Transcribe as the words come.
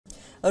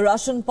A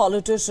Russian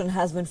politician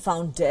has been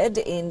found dead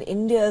in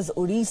India's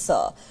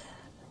Odisha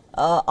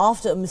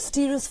after a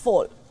mysterious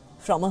fall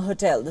from a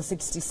hotel. The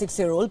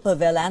 66-year-old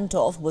Pavel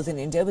Antov was in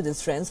India with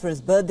his friends for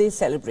his birthday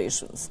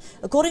celebrations.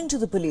 According to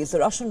the police, the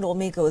Russian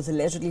lawmaker was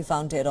allegedly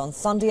found dead on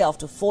Sunday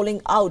after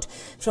falling out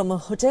from a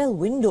hotel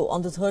window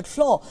on the third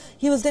floor.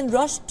 He was then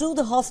rushed to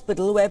the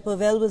hospital where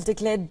Pavel was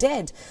declared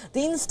dead.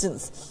 The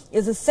instance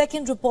is the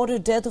second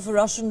reported death of a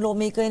Russian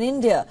lawmaker in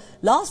India.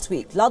 Last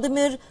week,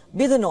 Vladimir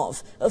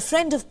Bidanov, a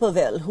friend of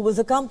Pavel who was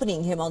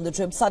accompanying him on the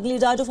trip, suddenly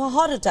died of a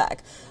heart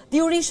attack. The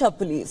Odisha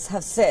police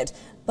have said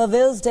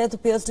Pavel's death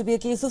appears to be a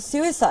case of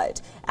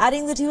suicide,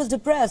 adding that he was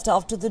depressed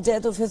after the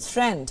death of his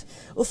friend.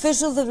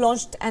 Officials have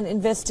launched an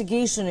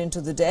investigation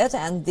into the death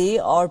and they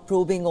are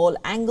probing all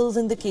angles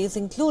in the case,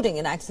 including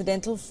an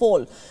accidental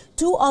fall.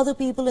 2 other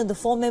people in the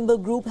 4-member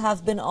group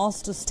have been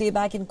asked to stay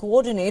back and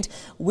coordinate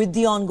with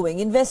the ongoing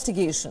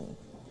investigation.